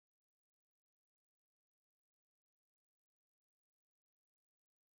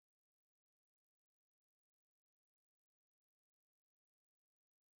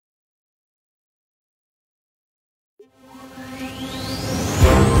Good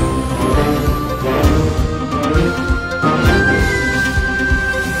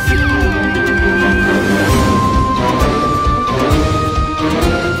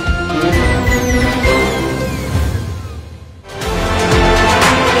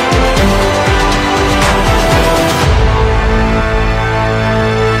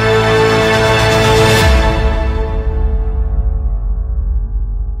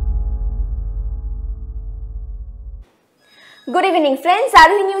evening friends,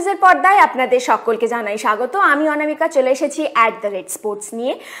 আরোহি নিউজের পর্দায় আপনাদের সকলকে জানাই স্বাগত। আমি অনামিকা চলে এসেছি @স্পোর্টস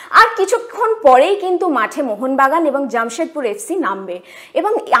নিয়ে। আর কিছুক্ষণ পরেই কিন্তু মাঠে মোহনবাগান এবং জামশেদপুর এফসি নামবে,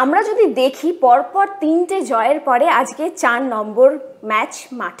 এবং আমরা যদি দেখি পরপর 3টে জয়ের পরে আজকে 4 নম্বর ম্যাচ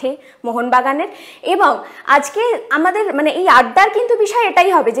মাঠে মোহনবাগানের। এবং আজকে আমাদের এই আড্ডার কিন্তু বিষয় এটাই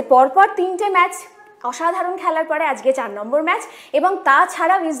হবে যে পরপর 3টে ম্যাচ অসাধারণ খেলার পরে আজকে 4 নম্বর ম্যাচ, এবং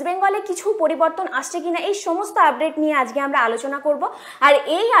তাছাড়া ইস্ট বেঙ্গলে কিছু পরিবর্তন আসছে কিনা এই সমস্ত আপডেট নিয়ে আজকে আমরা আলোচনা করব। আর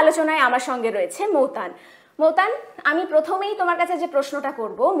এই আলোচনায় আমার সঙ্গে রয়েছে মৌতান। আমি প্রথমেই তোমার কাছে যে প্রশ্নটা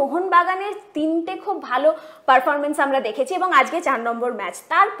করব, মোহনবাগানের 3টে খুব ভালো পারফরমেন্স আমরা দেখেছি এবং আজকে 4 নম্বর ম্যাচ,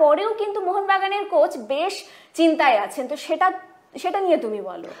 তারপরেও কিন্তু মোহনবাগানের কোচ বেশ চিন্তায় আছেন, তো সেটা নিয়ে তুমি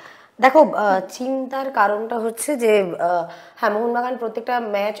বলো। দেখো, চিন্তার কারণটা হচ্ছে যে হ্যাঁ, মোহনবাগান প্রত্যেকটা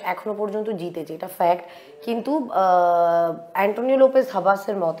ম্যাচ এখনো পর্যন্ত জিতেছে, এটা ফ্যাক্ট। কিন্তু অ্যান্টোনিও লোপেজ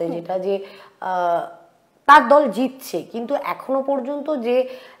হাবাসের মতে যেটা যে তার দল জিতছে, কিন্তু এখনো পর্যন্ত যে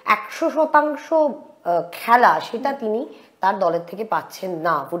 100% খেলা সেটা তিনি তার দলের থেকে পাচ্ছেন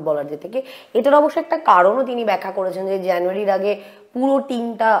না, ফুটবলারদের থেকে। এটার অবশ্য একটা কারণও তিনি ব্যাখ্যা করেছেন যে জানুয়ারির আগে পুরো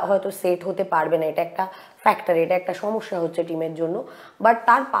টিমটা হয়তো সেট হতে পারবে না, এটা একটা ফ্যাক্টর, এটা একটা সমস্যা হচ্ছে টিমের জন্য। বাট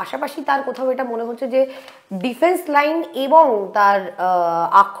তার পাশাপাশি তার কোথাও এটা মনে হচ্ছে যে ডিফেন্স লাইন এবং তার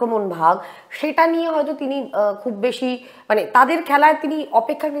আক্রমণ ভাগ, সেটা নিয়ে হয়তো তিনি খুব বেশি তাদের খেলায় তিনি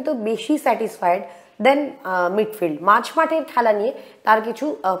অপেক্ষাকৃত বেশি স্যাটিসফাইড দেন মিডফিল্ড। মাঠের খেলা নিয়ে তার কিছু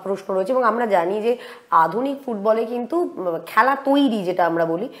প্রশ্ন রয়েছে, এবং আমরা জানি যে আধুনিক ফুটবলে কিন্তু খেলা তৈরি যেটা আমরা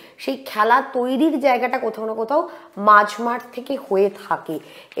বলি, সেই খেলা তৈরির জায়গাটা কোথাও না কোথাও মাঠ থেকে হয়ে থাকে,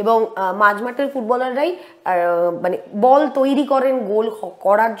 এবং মাঠের ফুটবলাররাই বল তৈরি করেন গোল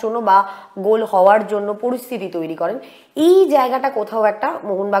করার জন্য বা গোল হওয়ার জন্য পরিস্থিতি তৈরি করেন। এই জায়গাটা কোথাও একটা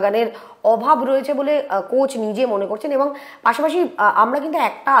মোহনবাগানের অভাব রয়েছে বলে কোচ নিজে মনে করছেন। এবং পাশাপাশি আমরা কিন্তু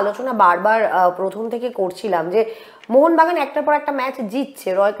একটা আলোচনা বারবার প্রথম থেকে করছিলাম যে মোহনবাগান একটার পর একটা ম্যাচ জিতছে,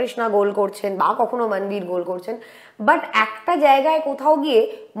 রয় কৃষ্ণা গোল করছেন বা কখনো মানবীর গোল করছেন, বাট একটা জায়গায় কোথাও গিয়ে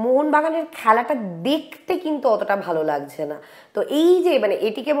মোহনবাগানের খেলাটা দেখতে কিন্তু অতটা ভালো লাগছে না। তো এই যে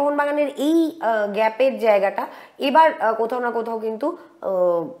এটিকে মোহনবাগানের এই গ্যাপের জায়গাটা এবার কোথাও না কোথাও কিন্তু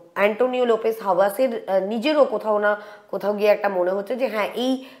অ্যান্টোনিও লোপেজ হাবাসের নিজেরও কোথাও না কোথাও গিয়ে একটা মনে হচ্ছে যে হ্যাঁ,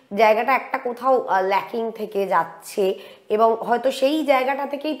 এই জায়গাটা একটা কোথাও ল্যাকিং থেকে যাচ্ছে, এবং হয়তো সেই জায়গাটা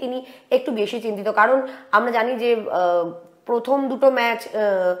থেকেই তিনি একটু বেশি চিন্তিত। কারণ আমরা জানি যে প্রথম দুটো ম্যাচ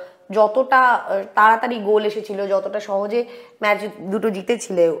যতটা তাড়াতাড়ি গোল এসেছিল, যতটা সহজে ম্যাচ দুটো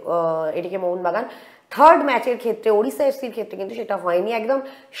জিতেছিল এটিকে মোহনবাগান, থার্ড ম্যাচের ক্ষেত্রে ওড়িশা এফসির ক্ষেত্রে কিন্তু সেটা হয়নি। একদম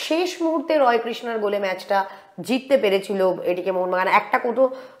শেষ মুহূর্তে রয় কৃষ্ণার গোলে ম্যাচটা জিততে পেরেছিল এটিকে মোহনবাগান। একটা কোথাও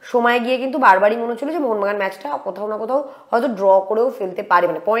সময় গিয়ে কিন্তু বারবারই মনে হচ্ছিল যে মোহনবাগান ম্যাচটা কোথাও না কোথাও হয়তো ড্র করেও ফেলতে পারে,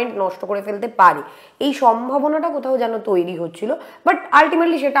 পয়েন্ট নষ্ট করে ফেলতে পারে, এই সম্ভাবনাটা কোথাও যেন তৈরি হচ্ছিল। বাট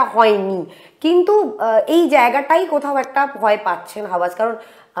আলটিমেটলি সেটা হয়নি। কিন্তু এই জায়গাটাই কোথাও একটা ভয় পাচ্ছেন হাবাস, কারণ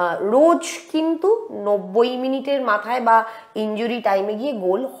রোজ কিন্তু 90 মিনিটের মাথায় বা ইনজুরি টাইমে গিয়ে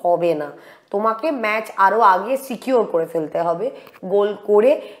গোল হবে না, তোমাকে ম্যাচ আরো আগে সিকিউর করে ফেলতে হবে গোল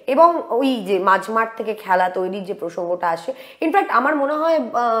করে। এবং ওই যে মাঝমাঠ থেকে খেলা তৈরির যে প্রসঙ্গটা আসে, ইনফ্যাক্ট আমার মনে হয়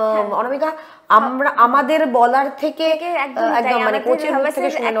অনামিকা আমরা আমাদের বলার থেকে একদম কোচের মুখ থেকে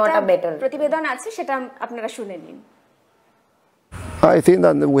শুনে নেওয়াটা বেটার। প্রতিবেদন আছে, সেটা আপনারা শুনে নিন। I think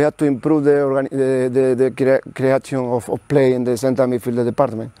that we have to improve the creation of play in the central midfield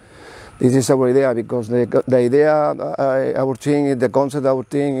department. This is our idea, because the idea, our team, the concept of our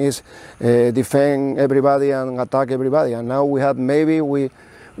team is defend everybody and attack everybody. And now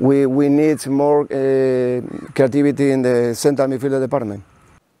we need more creativity in the central midfield department.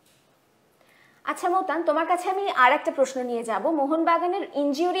 আচ্ছা মৌতান, তোমার কাছে আমি আর একটা প্রশ্ন নিয়ে যাব। মোহনবাগানের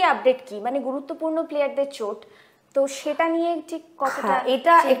injury update কি, গুরুত্বপূর্ণ প্লেয়ারদের চোট, তো সেটা নিয়ে ঠিক কতটা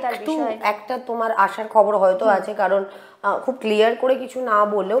এটা একটু একটা তোমার আশার খবর হয়তো আছে, কারণ খুব ক্লিয়ার করে কিছু না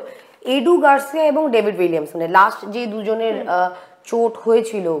বললেও এডু গার্সিয়া এবং ডেভিড উইলিয়ামসনের লাস্ট যে দুজনের চোট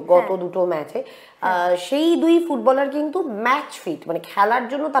হয়েছিল গত দুটো ম্যাচে, সেই দুই ফুটবলার কিন্তু ম্যাচ ফিট, খেলার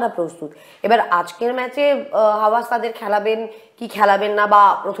জন্য তারা প্রস্তুত। এবার আজকের ম্যাচে হাওয়াস তাদের খেলাবেন কি খেলাবেন না, বা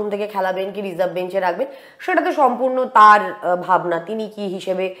প্রথম থেকে খেলাবেন কি রিজার্ভ বেঞ্চে রাখবেন, সেটা তো সম্পূর্ণ তার ভাবনা, তিনি কি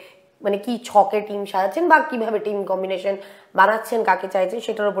হিসেবে মানে কি ছকে টিম সাজাচ্ছেন বা কিভাবে টিম কম্বিনেশন বানাচ্ছেন, কাকে চাইছেন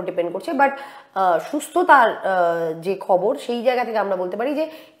সেটার উপর ডিপেন্ড করছে। বাট সুস্থতার যে খবর সেই জায়গা থেকে আমরা বলতে পারি যে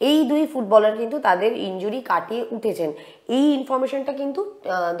এই দুই ফুটবলার কিন্তু তাদের ইনজুরি কাটিয়ে উঠেছেন। এই ইনফরমেশনটা কিন্তু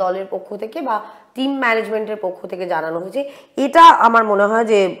দলের পক্ষ থেকে বা টিম ম্যানেজমেন্টের পক্ষ থেকে জানানো হয়েছে। এটা আমার মনে হয়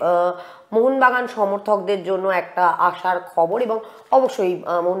যে মোহনবাগান সমর্থকদের জন্য একটা আশার খবর এবং অবশ্যই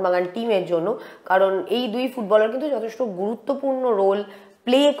মোহনবাগান টিমের জন্য, কারণ এই দুই ফুটবলার কিন্তু যথেষ্ট গুরুত্বপূর্ণ রোল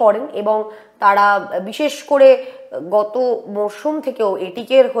প্লে করেন এবং তারা বিশেষ করে গত মরশুম থেকেও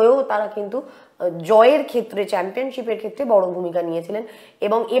এটিকের হয়েও তারা কিন্তু জয়ের ক্ষেত্রে, চ্যাম্পিয়নশিপের ক্ষেত্রে বড় ভূমিকা নিয়েছিলেন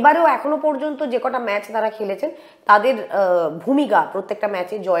এবং এবারেও এখনো পর্যন্ত যে কটা ম্যাচ তারা খেলেছেন তাদের ভূমিকা প্রত্যেকটা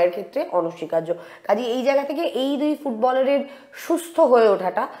ম্যাচে জয়ের ক্ষেত্রে অনস্বীকার্য। কাজে এই জায়গা থেকে এই দুই ফুটবলারের সুস্থ হয়ে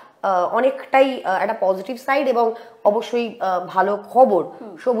ওঠাটা অনেকটাই একটা পজিটিভ সাইড এবং অবশ্যই ভালো খবর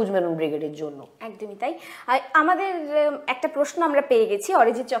সবুজ মেরুন ব্রিগেডের জন্য। একদমই তাই। আমাদের একটা প্রশ্ন আমরা পেয়ে গেছি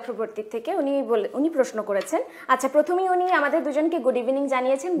অরিজিৎ চক্রবর্তীর থেকে। উনি প্রশ্ন করেছেন। আচ্ছা, প্রথমেই উনি আমাদের দুজনকে গুড ইভিনিং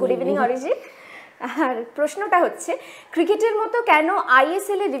জানিয়েছেন। Good evening Arijit. আর প্রশ্নটা হচ্ছে, ক্রিকেটের মতো কেন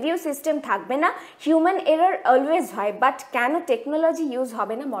আইএসএল এ রিভিউ সিস্টেম থাকবে না? হিউম্যান এরর অলওয়েজ হয়, বাট কেন টেকনোলজি ইউজ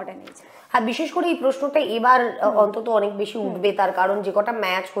হবে না মডার্ন এজে? হ্যাঁ, বিশেষ করে এই প্রশ্নটা এবার অন্তত অনেক বেশি উঠবে, তার কারণ যে কটা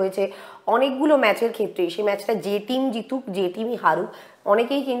ম্যাচ হয়েছে অনেকগুলো ম্যাচের ক্ষেত্রে সেই ম্যাচটা যে টিম জিতুক যে টিমই হারুক,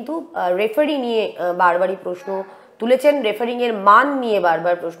 অনেকেই কিন্তু রেফারি নিয়ে বারবারই প্রশ্ন তুলেছেন, রেফারিং এর মান নিয়ে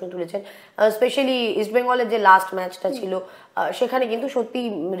বারবার প্রশ্ন তুলেছেন। স্পেশালি ইস্টবেঙ্গলের যে লাস্ট ম্যাচটা ছিল সেখানে কিন্তু সত্যি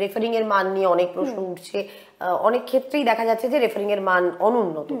রেফারিং এর মান নিয়ে অনেক প্রশ্ন উঠছে। অনেক ক্ষেত্রেই দেখা যাচ্ছে যে রেফারিং এর মান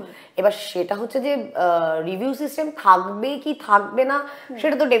অনুন্নত। এবার সেটা হচ্ছে যে রিভিউ সিস্টেম থাকবে কি থাকবে না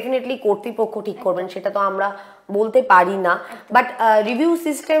সেটা তো ডেফিনেটলি কর্তৃপক্ষ ঠিক করবেন, সেটা তো আমরা বলতে পারি না। বাট রিভিউ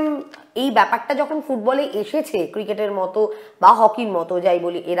সিস্টেম এই ব্যাপারটা যখন ফুটবলে এসেছে, ক্রিকেটের মতো বা হকির মতো যাই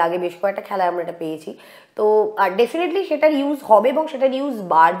বলি, এর আগে বেশ কয়েকটা খেলায় আমরা এটা পেয়েছি, তো ডেফিনেটলি সেটার ইউজ হবে এবং সেটার ইউজ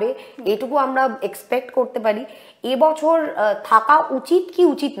বাড়বে, এটুকু আমরা এক্সপেক্ট করতে পারি। এবছর থাকা উচিত কি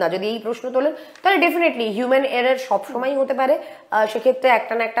উচিত না যদি এই প্রশ্ন তোলেন, তাহলে ডেফিনেটলি হিউম্যান এরর সবসময় হতে পারে। সেক্ষেত্রে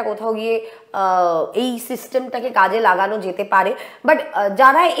একটা না একটা কোথাও গিয়ে এই সিস্টেমটাকে কাজে লাগানো যেতে পারে। বাট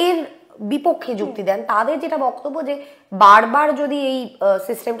যারা এর বিপক্ষে যুক্তি দেন তাদের যেটা বক্তব্য যে বারবার যদি এই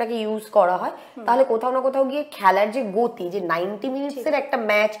সিস্টেমটাকে ইউজ করা হয় তাহলে কোথাও না কোথাও গিয়ে খেলার যে গতি, যে 90 মিনিটসের একটা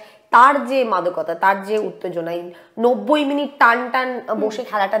ম্যাচ, তার যে মাদকতা, তার যে উত্তেজনা, 90 মিনিট টান টান বসে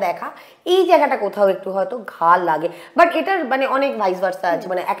খেলাটা দেখা, এই জায়গাটা কোথাও একটু হয়তো ঘা লাগে। বাট এটার মানে অনেক ভাইস ভার্সা আছে,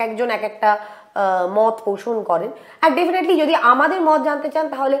 মানে এক একজন এক একটা মত পোষণ করেন। আর ডেফিনেটলি যদি আমাদের মত জানতে চান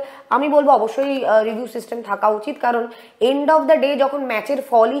তাহলে আমি বলবো অবশ্যই রিভিউ সিস্টেম থাকা উচিত, কারণ এন্ড অফ দ্য ডে যখন ম্যাচের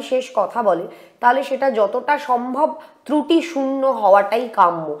ফলই শেষ কথা বলে তাহলে সেটা যতটা সম্ভব ত্রুটি শূন্য হওয়াটাই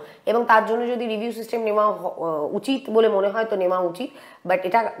কাম্য এবং তার জন্য যদি রিভিউ সিস্টেম নেওয়া উচিত বলে মনে হয় তো নেওয়া উচিত। বাট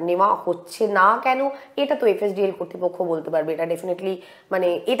এটা নেওয়া হচ্ছে না কেন, এটা তো এফএসডিএল কর্তৃপক্ষ বলতে পারবে। এটা ডেফিনেটলি মানে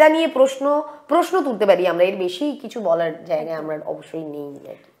এটা নিয়ে প্রশ্ন তুলতে পারি আমরা, এর বেশি কিছু বলার জায়গায় আমরা অবশ্যই নেই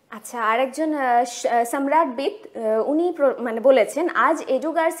আর কি। আচ্ছা, আরেকজন সম্রাট বিত উনি মানে বলেছেন আজ এডু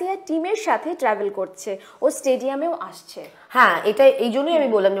গার্সিয়া টিমের সাথে ট্রাভেল করছে, ও স্টেডিয়ামেও আসছে। হ্যাঁ, এটা এই জন্যই আমি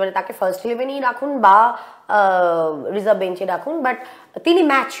বললাম যে মানে তাকে ফার্স্ট 11-এই রাখুন বা রিজার্ভ বেঞ্চে রাখুন, বাট তিনি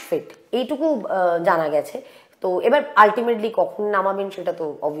ম্যাচ ফিট এইটুকু জানা গেছে। তো এবার আলটিমেটলি কখন নামাবেন সেটা তো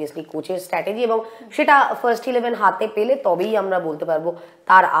অবভিয়াসলি কোচের স্ট্র্যাটেজি এবং সেটা ফার্স্ট 11 হাতে পেলে তবেই আমরা বলতে পারবো,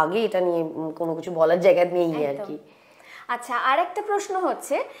 তার আগে এটা নিয়ে কোনো কিছু বলার জায়গা নেই আর কি। আচ্ছা, আরেকটা প্রশ্ন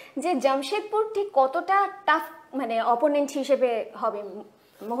হচ্ছে যে জামশেদপুর ঠিক কতটা টাফ মানে অপোনেন্ট হিসেবে হবে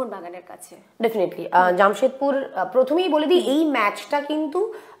মোহনবাগানের কাছে? ডেফিনেটলি জামশেদপুর, প্রথমেই বলে দিই এই ম্যাচটা কিন্তু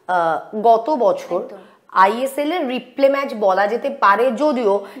গত বছর আইএসএল এর রিপ্লে ম্যাচ বলা যেতে পারে,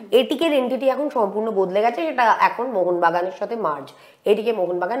 যদিও এটিকের এন্টিটি এখন সম্পূর্ণ বদলে গেছে, সেটা এখন মোহনবাগানের সাথে মার্জ, এটিকে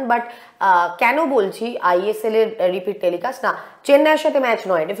মোহনবাগান। বাট কেন বলছি আইএসএল এর রিপিট টেলিকাস্ট না, চেন্নাইয়ের সাথে ম্যাচ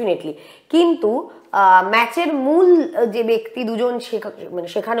নয় ডেফিনেটলি, কিন্তু ম্যাচের মূল যে ব্যক্তি দুজন মানে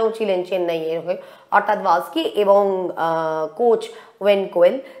সেখানেও ছিলেন চেন্নাইয়ের হয়ে, অর্থাৎ ভাস্কি এবং কোচ ওয়েন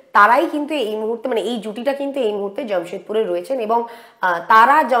কোয়েল, তারাই কিন্তু এই মুহূর্তে মানে এই জুটিটা কিন্তু এই মুহূর্তে জামশেদপুরে রয়েছেন এবং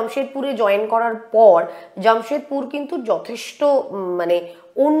তারা জামশেদপুরে জয়েন করার পর জামশেদপুর কিন্তু যথেষ্ট মানে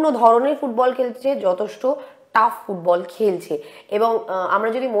অন্য ধরনের ফুটবল খেলছে, যথেষ্ট টাফ ফুটবল খেলছে। এবং আমরা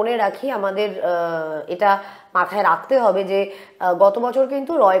যদি মনে রাখি, আমাদের এটা মাথায় রাখতে হবে যে গত বছর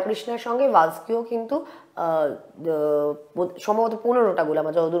কিন্তু রয় কৃষ্ণার সঙ্গে ভাস্কিও কিন্তু সম্ভবত 15টা গোল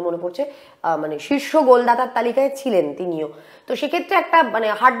আমার যতদূর মনে পড়ছে মানে শীর্ষ গোলদাতার তালিকায় ছিলেন তিনিও। তো সেক্ষেত্রে একটা মানে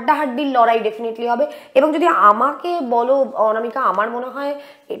হাড্ডাহাড্ডির লড়াই ডেফিনেটলি হবে। এবং যদি আমাকে বলো অনামিকা, আমার মনে হয়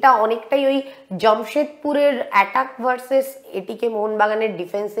এটা অনেকটাই ওই জামশেদপুরের অ্যাটাক ভার্সেস এটিকে মোহনবাগানের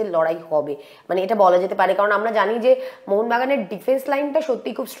ডিফেন্সের লড়াই হবে, মানে এটা বলা যেতে পারে। কারণ আমরা জানি যে মোহনবাগানের ডিফেন্স লাইনটা সত্যি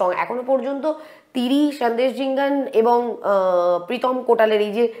খুব স্ট্রং। এখনো পর্যন্ত তিরি, সন্দেশ জিঙ্গান এবং প্রীতম কোটালের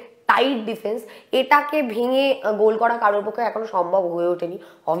এই যে টাইট ডিফেন্স, এটাকে ভেঙে গোল করা কারোর পক্ষে এখনো সম্ভব হয়ে ওঠেনি।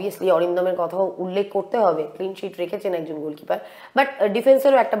 অবভিয়াসলি অরিন্দমের কথাও উল্লেখ করতে হবে, ক্লিন শিট রেখেছেন একজন গোলকিপার, বাট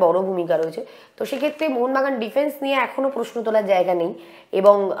ডিফেন্সেরও একটা বড় ভূমিকা রয়েছে। তো সেক্ষেত্রে মোহনবাগান ডিফেন্স নিয়ে এখনো প্রশ্ন তোলার জায়গা নেই।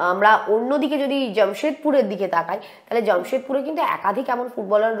 এবং আমরা অন্যদিকে যদি জামশেদপুরের দিকে তাকাই, তাহলে জামশেদপুরে কিন্তু একাধিক এমন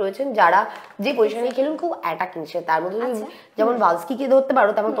ফুটবলার রয়েছেন যারা যে পজিশনে খেলুন খুব অ্যাটাকিং। সে তার মধ্যে যেমন ভালস্কিকে ধরতে পারো,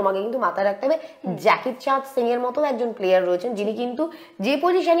 তেমন তোমাকে কিন্তু মাথায় রাখতে হবে জ্যাকি চাঁদ সিং এর মতো একজন প্লেয়ার রয়েছেন, যিনি কিন্তু যে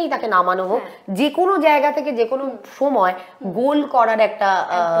পজিশনেই তাকে নামানো হোক যে কোনো জায়গা থেকে যে কোনো সময় গোল করার একটা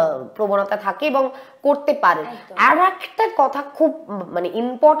প্রবণতা থাকে এবং করতে পারে। আর একটা কথা খুব মানে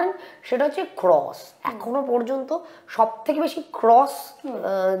ইম্পর্টেন্ট, সেটা হচ্ছে ক্রস। এখনো পর্যন্ত সব থেকে বেশি ক্রস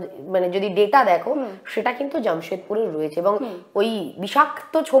মানে যদি ডেটা দেখো, সেটা কিন্তু জামশেদপুরে রয়েছে। এবং ওই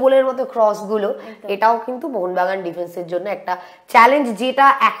বিষাক্ত ছোবলের মতো ক্রস গুলো, এটাও কিন্তু মোহনবাগান ডিফেন্সের জন্য একটা চ্যালেঞ্জ, যেটা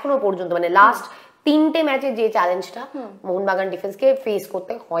এখনো পর্যন্ত মানে লাস্ট 3টে ম্যাচে যে চ্যালেঞ্জটা মোহনবাগান ডিফেন্সকে ফেস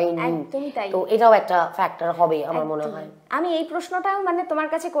করতে হয়নি, তো এটাও একটা ফ্যাক্টর হবে আমার মনে হয়। আমি এই প্রশ্নটা মানে তোমার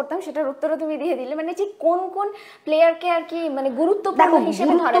কাছে করতাম, সেটার উত্তরও তুমি দিয়ে দিলে, মানে যে কোন কোন প্লেয়ারকে আর কি মানে গুরুত্বপূর্ণ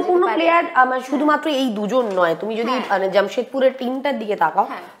হিসেবে ধরা যেতে পারে। গুরুত্বপূর্ণ প্লেয়ার আমার শুধুমাত্র এই দুজন নয়, তুমি যদি মানে জামশেদপুরের টিমটার দিকে তাকাও,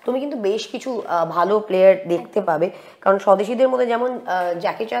 তুমি কিন্তু বেশ কিছু ভালো প্লেয়ার দেখতে পাবে। কারণ স্বদেশীদের মধ্যে যেমন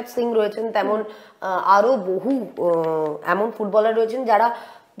জ্যাকি চাঁদ সিং রয়েছেন, তেমন আরো বহু এমন ফুটবলার রয়েছেন যারা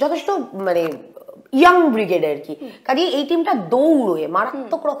যথেষ্ট মানে ইয়াং ব্রিগেড আর কি। কাজে এই টিমটা দৌড়ে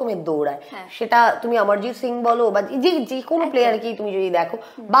মারাত্মক রকমের দৌড়ায়, সেটা তুমি অমরজিৎ সিং বলো বা যে কোনো প্লেয়ারকে তুমি যদি দেখো,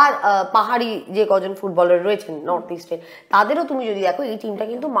 বা পাহাড়ি যে কজন ফুটবলার রয়েছেন নর্থ ইস্টের, তাদেরও তুমি যদি দেখো, এই টিমটা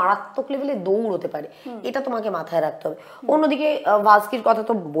কিন্তু মারাত্মক লেভেলে দৌড় হতে পারে, এটা তোমাকে মাথায় রাখতে হবে। অন্যদিকে ভাস্কির কথা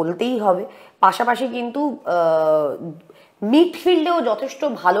তো বলতেই হবে, পাশাপাশি কিন্তু মিডফিল্ডেও যথেষ্ট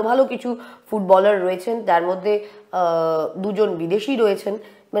ভালো ভালো কিছু ফুটবলার রয়েছেন, যার মধ্যে দুজন বিদেশি রয়েছেন,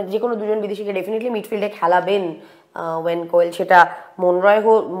 মানে যে কোনো দুজন বিদেশিকে ডেফিনেটলি মিডফিল্ডে খেলাবেন ওয়েন কোয়েল, সেটা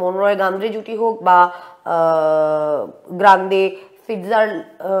মনরয় গান্দ্রে জুটি হোক বা গ্রান্দে ফিটজার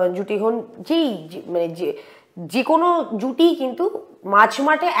জুটি হন, যেই মানে যে কোনো জুটি কিন্তু মাঝ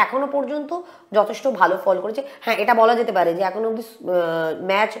মাঠে এখনো পর্যন্ত যথেষ্ট ভালো ফল করেছে। হ্যাঁ, এটা বলা যেতে পারে যে এখনো অব্দি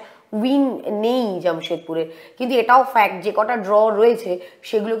ম্যাচ উইন নেই জামশেদপুরের, কিন্তু এটাও ফ্যাক্ট যে কটা ড্র রয়েছে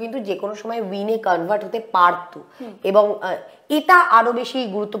সেগুলো কিন্তু যে কোনো সময় উইনে কনভার্ট হতে পারতো। এবং এটা আরো বেশি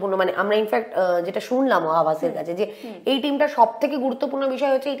গুরুত্বপূর্ণ, মানে আমরা ইনফ্যাক্ট যেটা শুনলাম আভাসের কাছে, যে এই টিমটা সব থেকে গুরুত্বপূর্ণ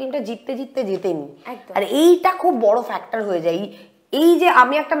বিষয় হচ্ছে এই টিমটা জিততে জিততে জেতেনি, আর এইটা খুব বড় ফ্যাক্টর হয়ে যায়। এই যে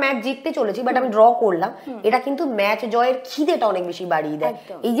আমি একটা ম্যাচ জিততে চলেছি বাট আমি ড্র করলাম, এটা কিন্তু ম্যাচ জয়ের খিদেটা অনেক বেশি বাড়িয়ে দেয়,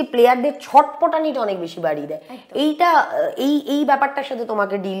 এই যে প্লেয়ারদের ছটপটানিটা অনেক বেশি বাড়িয়ে দেয়। এইটা এই ব্যাপারটার সাথে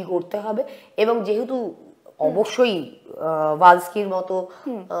তোমাকে ডিল করতে হবে। এবং যেহেতু অবশ্যই ভালস্কির মতো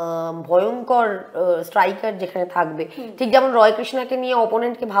ভয়ঙ্কর স্ট্রাইকার যেখানে থাকবে, ঠিক যেমন রয় কৃষ্ণাকে নিয়ে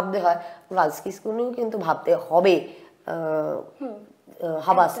অপোনেন্টকে ভাবতে হয়, ভালস্কিকেও কিন্তু ভাবতে হবে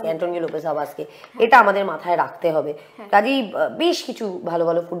হাবাসকে, অ্যান্টোনিও লোপেজ হাবাসকে, এটা আমাদের মাথায় রাখতে হবে। কাজেই বেশ কিছু ভালো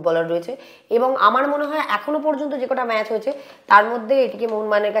ভালো ফুটবলার রয়েছে এবং আমার মনে হয় এখনো পর্যন্ত যে কটা ম্যাচ হয়েছে তার মধ্যে এটিকে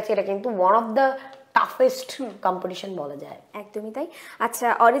মোহনবাগানের কাছে এটা কিন্তু one of the toughest competition বলা যায়। একদমই তাই। আচ্ছা,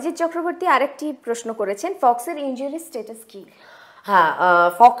 অরিজিৎ চক্রবর্তী আরেকটি প্রশ্ন করেছেন, ফক্সের ইনজুরি স্ট্যাটাস কি? হ্যাঁ,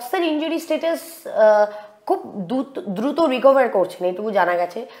 ফক্সের ইনজুরি স্ট্যাটাস খুব দ্রুত রিকভার করছেন, এটুকু জানা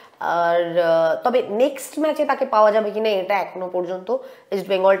গেছে। আর তবে নেক্সট ম্যাচে তাকে পাওয়া যাবে কিনা এটা এখনো পর্যন্ত east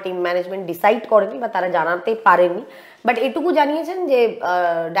Bengal team management decide করেনি বা তারা জানাতে পারেনি। বাট এটুকু জানিয়েছেন যে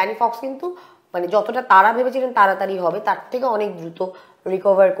ড্যানি ফক্স কিন্তু মানে যতটা তারা ভেবেছিলেন তাড়াতাড়ি হবে, তার থেকে অনেক দ্রুত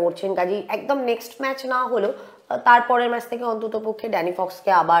রিকভার করছেন। কাজেই একদম নেক্সট ম্যাচ না হলেও তারপরের ম্যাচ থেকে অন্তত পক্ষে ড্যানি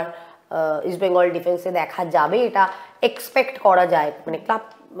ফক্সকে আবার ইস্ট বেঙ্গল ডিফেন্সে দেখা যাবে, এটা এক্সপেক্ট করা যায়। মানে ক্লাব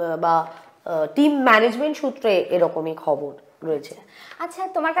বা টিম ম্যানেজমেন্ট সূত্রে এরকমই খবর রয়েছে। আচ্ছা,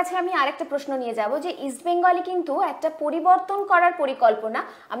 তোমার কাছে আমি আরেকটা প্রশ্ন নিয়ে যাব, যে ইস্ট বেঙ্গলে কিন্তু একটা পরিবর্তন করার পরিকল্পনা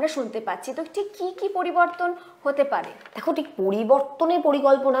আমরা শুনতে পাচ্ছি, তো ঠিক কি কি পরিবর্তন হতে পারে? দেখো, ঠিক পরিবর্তনের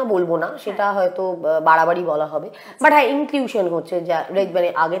পরিকল্পনা বলবো না, সেটা হয়তো বাড়াবাড়ি বলা হবে, বাট হ্যাঁ ইনক্লুশন হচ্ছে, যা মানে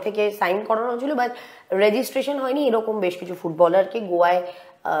আগে থেকে সাইন করানো হয়েছিল বাট রেজিস্ট্রেশন হয়নি, এরকম বেশ কিছু ফুটবলারকে গোয়ায়,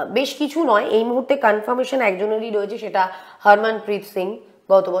 বেশ কিছু নয়, এই মুহূর্তে কনফার্মেশন একজনেরই রয়েছে, সেটা হরমনপ্রীত সিং,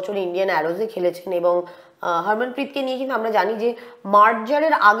 গত বছর ইন্ডিয়ান অ্যারোজে খেলেছেন। এবং হরমনপ্রীতকে নিয়ে কিন্তু আমরা জানি যে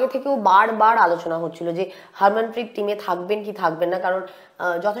মার্জারের আগে থেকেও বারবার আলোচনা হচ্ছিল যে হরমনপ্রীত টিমে থাকবেন কি থাকবেন না, কারণ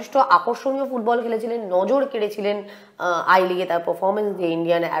যথেষ্ট আকর্ষণীয় ফুটবল খেলেছিলেন, নজর কেড়েছিলেন আই লিগে তার পারফরমেন্স দিয়ে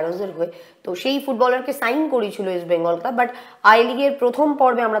ইন্ডিয়ান অ্যারোজের হয়ে। তো সেই ফুটবলারকে সাইন করেছিল east Bengal club, but I লিগের প্রথম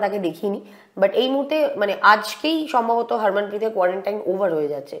পর্বে আমরা তাকে দেখিনি। বাট এই মুহূর্তে মানে আজকেই সম্ভবত হরমনপ্রীতের কোয়ারেন্টাইন ওভার হয়ে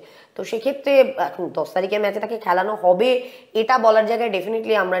যাচ্ছে, তো সেক্ষেত্রে এখন 10 তারিখের ম্যাচে তাকে খেলানো হবে এটা বলার জায়গায়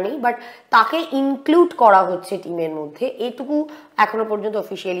ডেফিনেটলি আমরা নেই, বাট তাকে ইনক্লুড করা হচ্ছে টিমের মধ্যে, এটুকু এখনো পর্যন্ত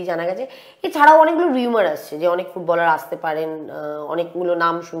অফিসিয়ালি জানা গেছে। এছাড়াও অনেকগুলো রিউমার আসছে যে অনেক ফুটবলার আসতে পারেন, অনেকগুলো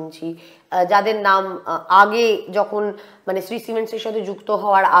নাম শুনছি যাদের নাম আগে যখন মানে শ্রী সিমেন্টসের সাথে যুক্ত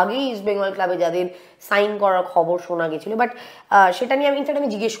হওয়ার আগেই ইস্ট বেঙ্গল ক্লাবে যাদের সাইন করার খবর শোনা গেছিল, বাট সেটা নিয়ে আমি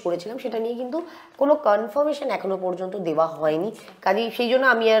জিজ্ঞেস করেছিলাম, সেটা নিয়ে কিন্তু কোনো কনফার্মেশন এখনো পর্যন্ত দেওয়া হয়নি। কাজেই সেই জন্য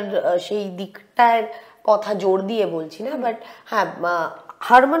আমি আর সেই দিকটার কথা জোর দিয়ে বলছি না। বাট হ্যাঁ,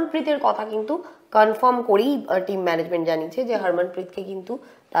 হরমনপ্রীতের কথা কিন্তু কনফার্ম করেই টিম ম্যানেজমেন্ট জানিয়েছে যে হরমনপ্রীতকে কিন্তু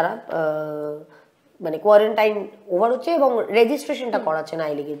তারা মানে কোয়ারেন্টাইন ওভার হচ্ছে এবং রেজিস্ট্রেশনটা করাচ্ছে না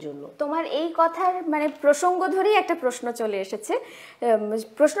আই লিগের জন্য। তোমার এই কথার মানে প্রসঙ্গ ধরেই একটা প্রশ্ন চলে এসেছে।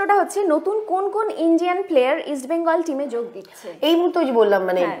 প্রশ্নটা হচ্ছে নতুন কোন কোন ইন্ডিয়ান প্লেয়ার ইস্ট বেঙ্গল টিমে যোগ দিচ্ছে? এই মুহূর্তে যে বললাম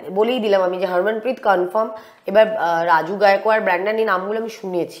মানে বলেই দিলাম আমি যে হরমনপ্রীত কনফার্ম। এবার রাজু গায়কোয়াড়, ব্র্যান্ডন, এই নামগুলো আমি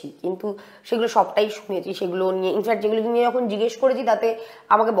শুনেছি, কিন্তু সেগুলো সবটাই শুনেছি, সেগুলো নিয়ে ইনফ্যাক্ট যেগুলো নিয়ে যখন জিজ্ঞেস করেছি তাতে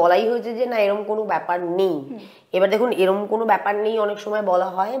আমাকে বলাই হয়েছে যে না এরকম কোনো ব্যাপার নেই। এবার দেখুন এরকম কোনো ব্যাপার নেই অনেক সময় বলা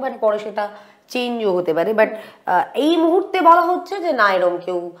হয়, বাট পরে সেটা চেঞ্জও হতে পারে। বাট এই মুহূর্তে বলা হচ্ছে যে না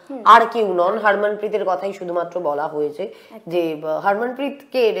এরকম আর কেউ নন, হরমনপ্রীতের কথাই শুধুমাত্র বলা হয়েছে যে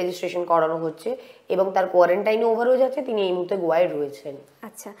হরমনপ্রীতকে রেজিস্ট্রেশন করানো হচ্ছে এবং তার কোয়ারেন্টাইনে ওভার হয়ে যাচ্ছে, তিনি এই মুহূর্তে গোয়ায় রয়েছেন।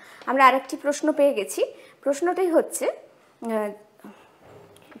 আচ্ছা, আমরা আরেকটি প্রশ্ন পেয়ে গেছি। প্রশ্নটাই হচ্ছে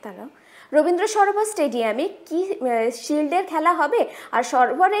রবীন্দ্র সরোবর স্টেডিয়ামে কি শিল্ডের খেলা হবে আর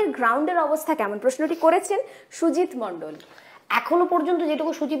সরোবরের গ্রাউন্ডের অবস্থা কেমন? প্রশ্নটি করেছেন সুজিত মণ্ডল। এখনো পর্যন্ত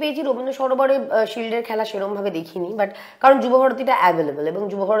যেটুকু সূচি পেয়েছি রবীন্দ্র সরোবরে শিল্ডের খেলা সেরকম ভাবে দেখিনি, বাট কারণ যুবভারতীটা অ্যাভেলেবেল এবং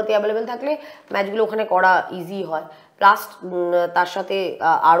যুবভারতী অ্যাভেলেবেল থাকলে ম্যাচগুলো ওখানে করা ইজি হয়, প্লাস তার সাথে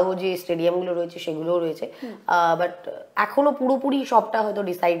আরও যে স্টেডিয়ামগুলো রয়েছে সেগুলোও রয়েছে। বাট এখনো পুরোপুরি সবটা হয়তো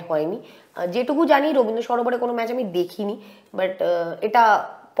ডিসাইড হয়নি। যেটুকু জানি রবীন্দ্র সরোবরে কোনো ম্যাচ আমি দেখিনি, বাট এটা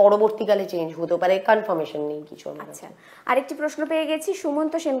পরবর্তীকালে চেঞ্জ হতে পারে, কনফার্মেশন নেই কিছু। আচ্ছা, আরেকটি প্রশ্ন পেয়ে গেছি।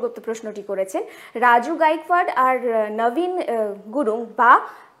 সুমন্ত সেনগুপ্ত প্রশ্নটি করেছেন রাজু গায়কোয়াড় আর নবীন গুরুং বা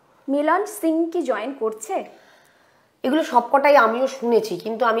মিলন সিং কি জয়েন করছে? এগুলো সবকটাই আমিও শুনেছি,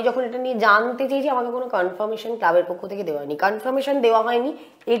 কিন্তু আমি যখন এটা নিয়ে জানতে চেয়েছি আমাকে কোনো কনফার্মেশন ক্লাবের পক্ষ থেকে দেওয়া হয়নি। কনফার্মেশন দেওয়া হয়নি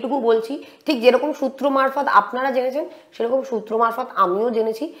এইটুকু বলছি, ঠিক যেরকম সূত্র মারফত আপনারা জেনেছেন সেরকম সূত্র মারফত আমিও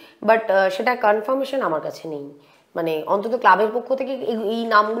জেনেছি, বাট সেটা কনফার্মেশন আমার কাছে নেই। মানে অন্তত ক্লাবের পক্ষ থেকে এই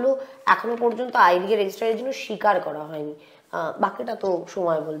নামগুলো এখনো পর্যন্ত আই লিগের রেজিস্ট্রারের জন্য স্বীকার করা হয়নি, বাকিটা তো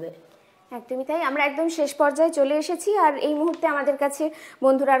সময় বলবে। একদমই তাই, আমরা একদম শেষ পর্যায়ে চলে এসেছি আর এই মুহূর্তে আমাদের কাছে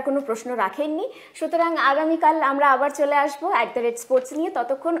বন্ধুরা আর কোনো প্রশ্ন রাখেননি, সুতরাং আগামীকাল আমরা আবার চলে আসবো @sports নিয়ে।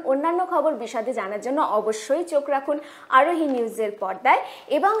 ততক্ষণ অন্যান্য খবর বিশদে জানার জন্য অবশ্যই চোখ রাখুন আরোহী নিউজের পর্দায়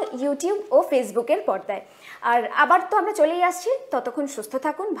এবং ইউটিউব ও ফেসবুকের পর্দায়। আর আবার তো আমরা চলেই আসছি, ততক্ষণ সুস্থ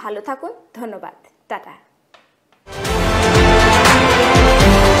থাকুন, ভালো থাকুন, ধন্যবাদ, টাটা।